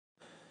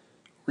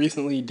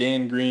Recently,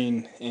 Dan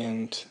Green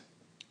and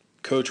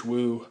Coach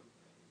Wu,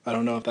 I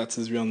don't know if that's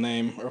his real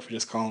name or if we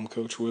just call him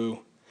Coach Wu,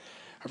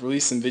 have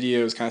released some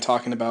videos kind of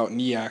talking about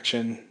knee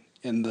action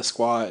in the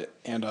squat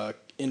and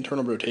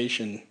internal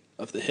rotation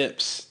of the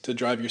hips to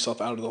drive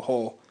yourself out of the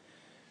hole,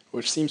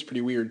 which seems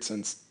pretty weird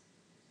since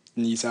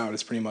knees out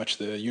is pretty much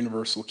the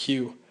universal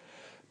cue.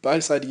 But I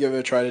decided to give it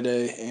a try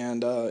today,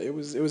 and it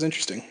was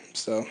interesting.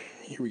 So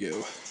here we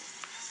go.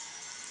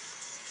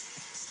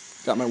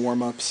 Got my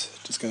warm-ups,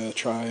 just gonna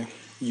try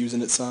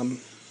using it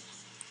some.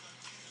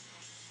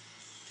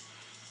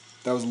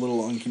 That was a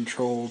little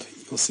uncontrolled,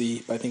 you'll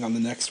see, but I think on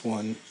the next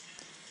one,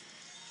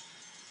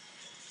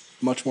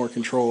 much more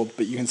controlled,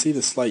 but you can see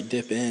the slight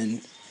dip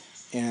in,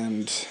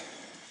 and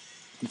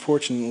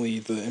unfortunately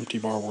the empty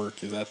bar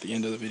work is at the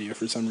end of the video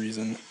for some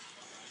reason,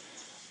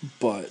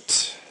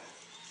 but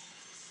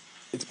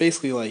it's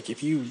basically like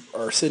if you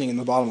are sitting in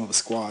the bottom of a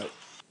squat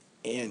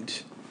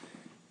and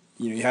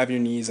you have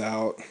your knees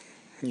out,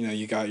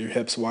 you got your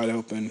hips wide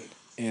open,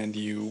 and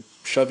you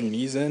shove your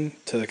knees in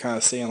to kind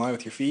of stay in line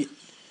with your feet,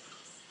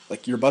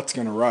 like your butt's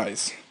gonna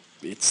rise.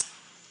 I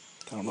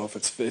don't know if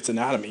it's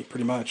anatomy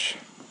pretty much.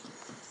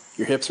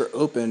 Your hips are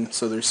open,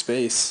 so there's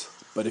space,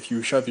 but if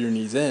you shove your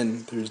knees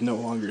in, there's no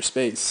longer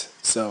space.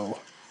 So,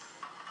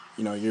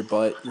 your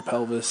butt, your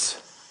pelvis,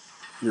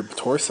 your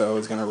torso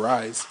is gonna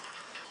rise.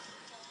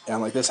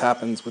 And like this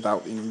happens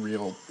without any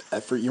real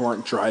effort. You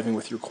aren't driving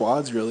with your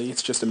quads really.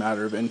 It's just a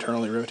matter of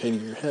internally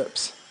rotating your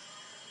hips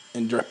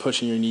and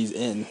pushing your knees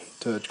in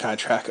to kind of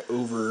track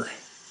over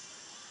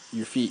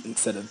your feet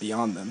instead of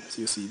beyond them. So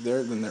you'll see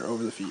there, then they're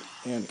over the feet,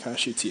 and it kind of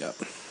shoots you up.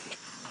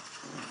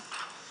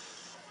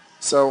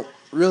 So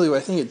really what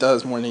I think it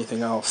does more than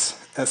anything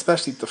else,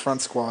 especially the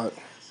front squat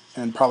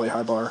and probably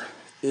high bar,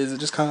 is it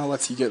just kind of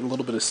lets you get a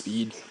little bit of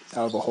speed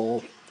out of the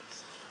hole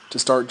to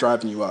start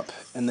driving you up.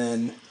 And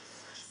then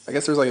I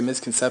guess there's like a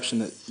misconception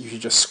that you should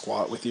just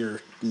squat with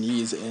your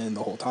knees in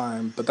the whole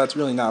time, but that's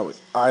really not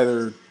what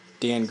either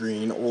Dan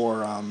Green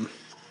or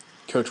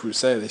Coach Wu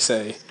say. They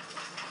say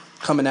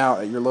coming out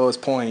at your lowest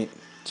point,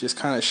 just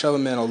kind of shove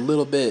them in a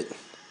little bit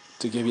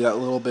to give you that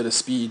little bit of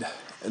speed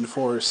and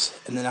force,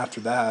 and then after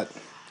that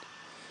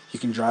you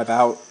can drive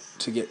out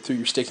to get through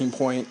your sticking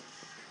point.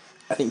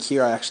 I think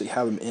here I actually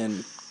have them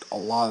in a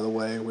lot of the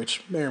way,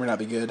 which may or may not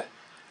be good.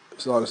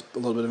 It's a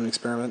little bit of an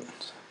experiment.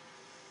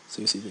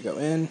 So you see they go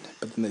in,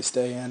 but then they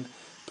stay in,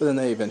 but then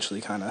they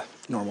eventually kind of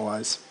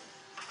normalize.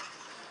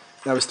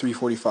 That was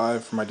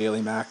 345 for my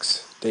daily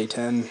max, day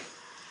 10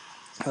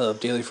 of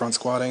daily front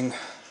squatting.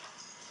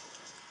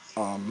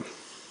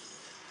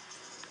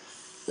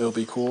 It'll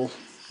be cool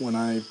when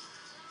I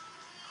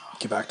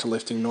get back to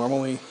lifting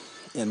normally,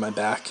 and my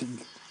back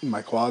and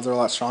my quads are a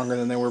lot stronger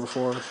than they were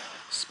before,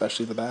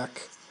 especially the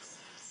back.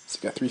 So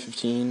you got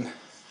 315,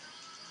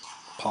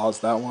 pause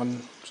that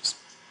one, just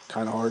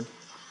kind of hard.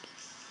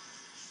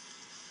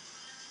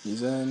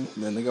 Knees in,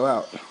 and then they go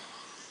out.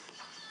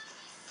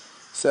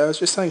 So it's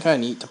just something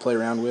kind of neat to play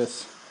around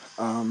with.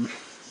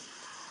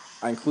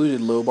 I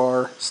included low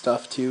bar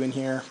stuff too in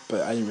here,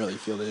 but I didn't really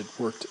feel that it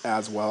worked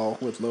as well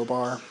with low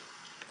bar.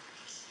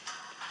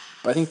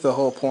 But I think the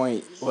whole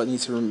point, what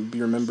needs to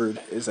be remembered,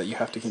 is that you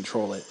have to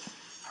control it.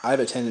 I have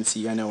a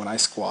tendency, I know when I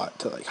squat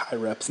to like high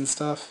reps and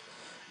stuff,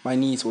 my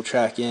knees will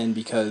track in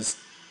because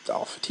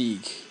I'll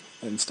fatigue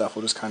and stuff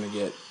will just kind of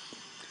get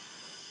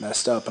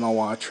messed up, and I'll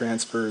want to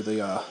transfer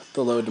the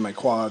load to my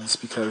quads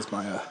because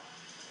my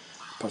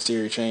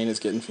posterior chain is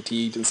getting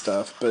fatigued and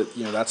stuff. But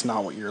that's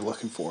not what you're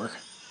looking for.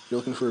 You're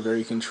looking for a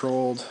very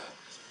controlled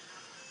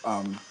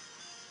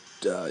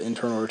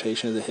internal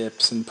rotation of the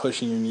hips and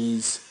pushing your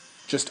knees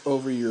just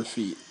over your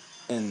feet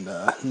and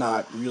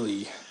not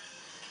really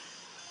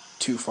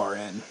too far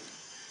in.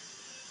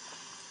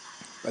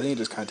 I think it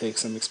just kind of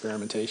takes some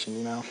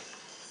experimentation,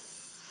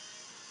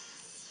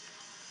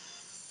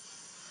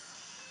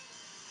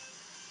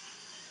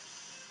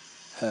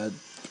 Had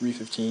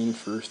 315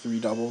 for 3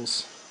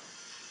 doubles.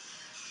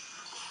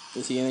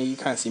 You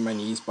kind of see my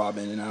knees bob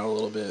in and out a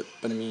little bit,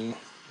 but I mean,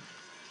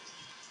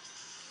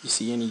 you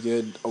see any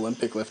good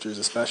Olympic lifters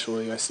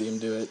especially, I see them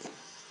do it.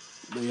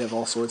 They have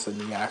all sorts of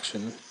knee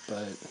action,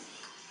 but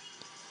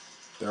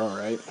they're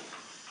alright.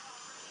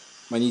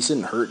 My knees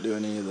didn't hurt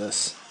doing any of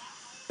this,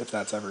 if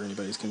that's ever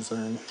anybody's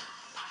concern.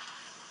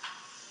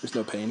 There's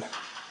no pain.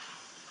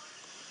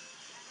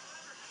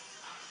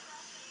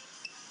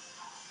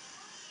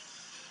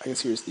 I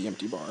guess here's the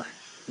empty bar.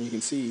 And you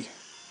can see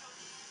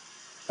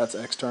that's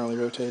externally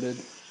rotated.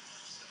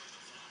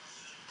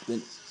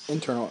 Then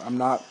internal, I'm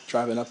not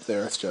driving up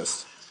there, it's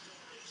just,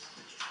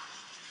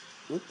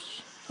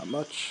 whoops, not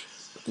much.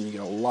 But then you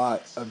get a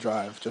lot of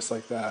drive, just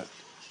like that.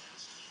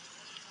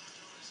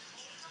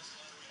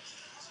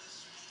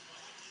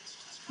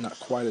 Not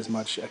quite as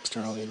much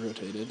externally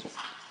rotated.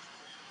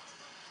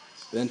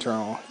 The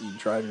internal, you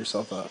drive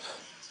yourself up.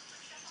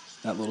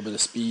 That little bit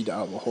of speed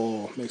out of the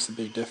hole makes a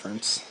big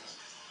difference.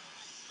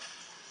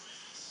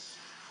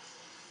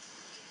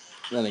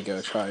 Then I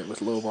go try it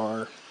with low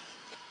bar,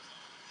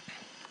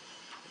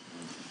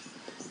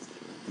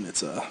 and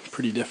it's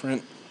pretty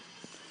different.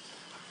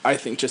 I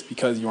think just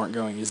because you aren't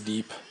going as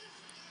deep,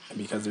 and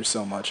because there's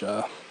so much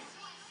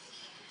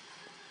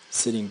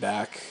sitting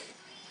back,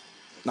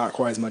 not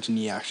quite as much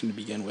knee action to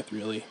begin with,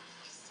 really.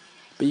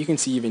 But you can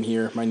see even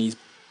here, my knees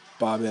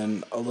bob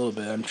in a little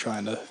bit. I'm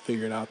trying to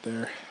figure it out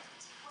there.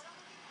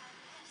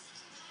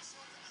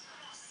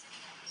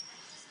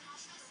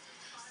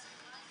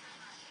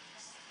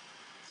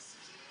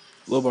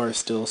 Low bar is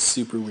still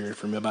super weird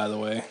for me, by the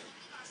way.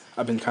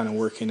 I've been kind of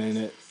working in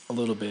it a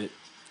little bit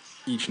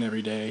each and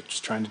every day,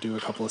 just trying to do a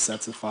couple of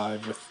sets of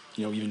 5 with,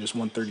 even just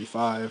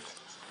 135.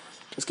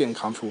 Just getting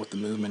comfortable with the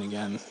movement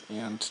again,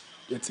 and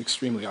it's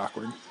extremely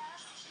awkward.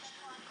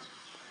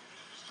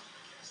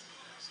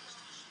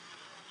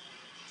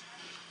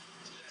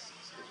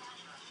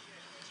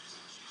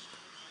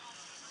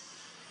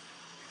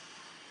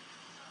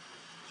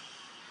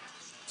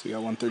 So we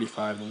got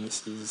 135, then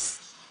this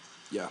is,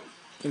 yeah,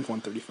 I think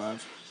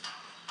 135.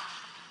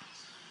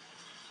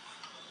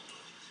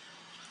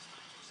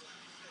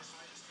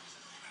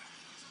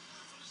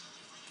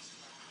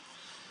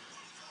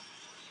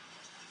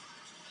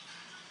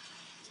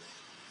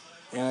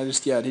 And I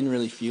didn't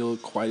really feel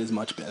quite as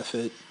much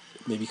benefit,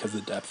 maybe because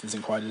the depth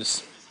isn't quite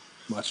as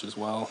much as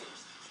well.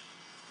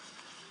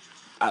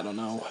 I don't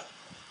know.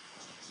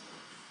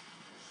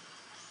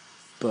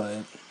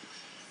 But,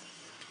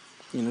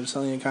 just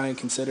something to kind of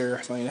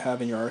consider, something to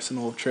have in your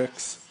arsenal of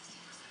tricks.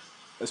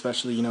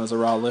 Especially, as a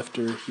raw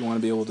lifter, you want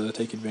to be able to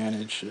take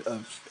advantage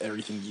of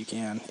everything you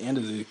can, and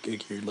as a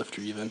geared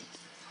lifter even.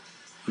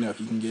 If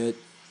you can get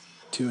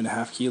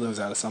 2.5 kilos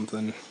out of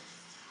something,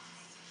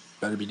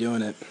 better be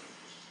doing it.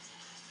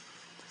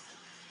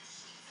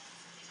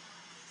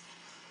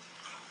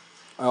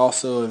 I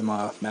also am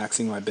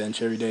maxing my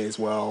bench every day as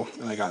well,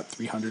 and I got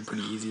 300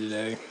 pretty easy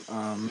today.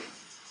 So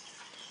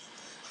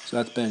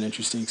that's been an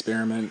interesting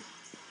experiment,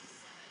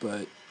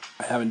 but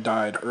I haven't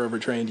died or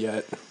overtrained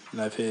yet, and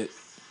I've hit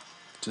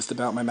just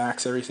about my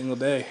max every single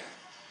day.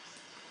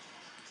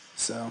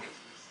 So,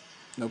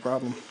 no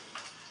problem.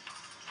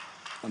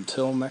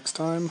 Until next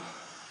time,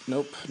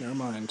 nope, never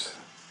mind.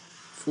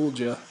 Fooled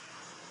ya.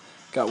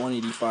 Got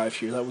 185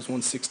 here. That was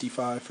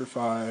 165 for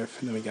 5,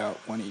 and then we got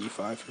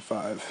 185 for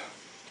 5.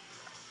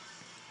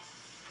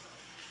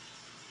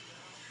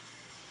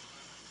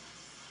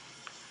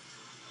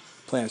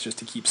 Plan is just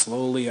to keep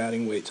slowly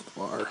adding weight to the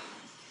bar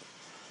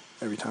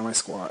every time I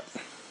squat.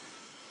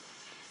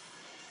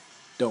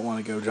 Don't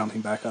want to go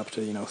jumping back up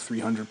to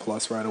 300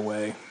 plus right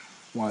away.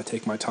 Want to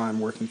take my time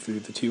working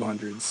through the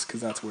 200s,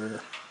 because that's where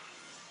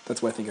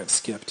I think I've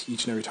skipped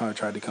each and every time I've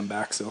tried to come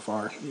back so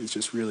far. It's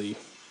just really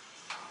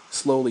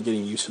slowly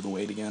getting used to the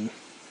weight again.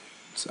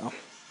 So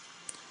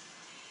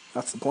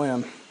that's the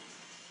plan.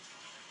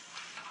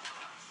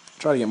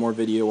 Try to get more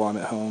video while I'm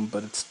at home,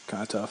 but it's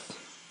kind of tough.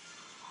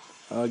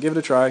 Give it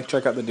a try.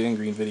 Check out the Dan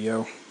Green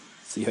video.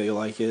 See how you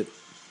like it.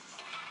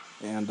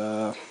 And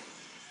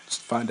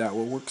just find out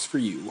what works for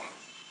you.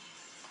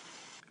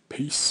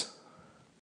 Peace.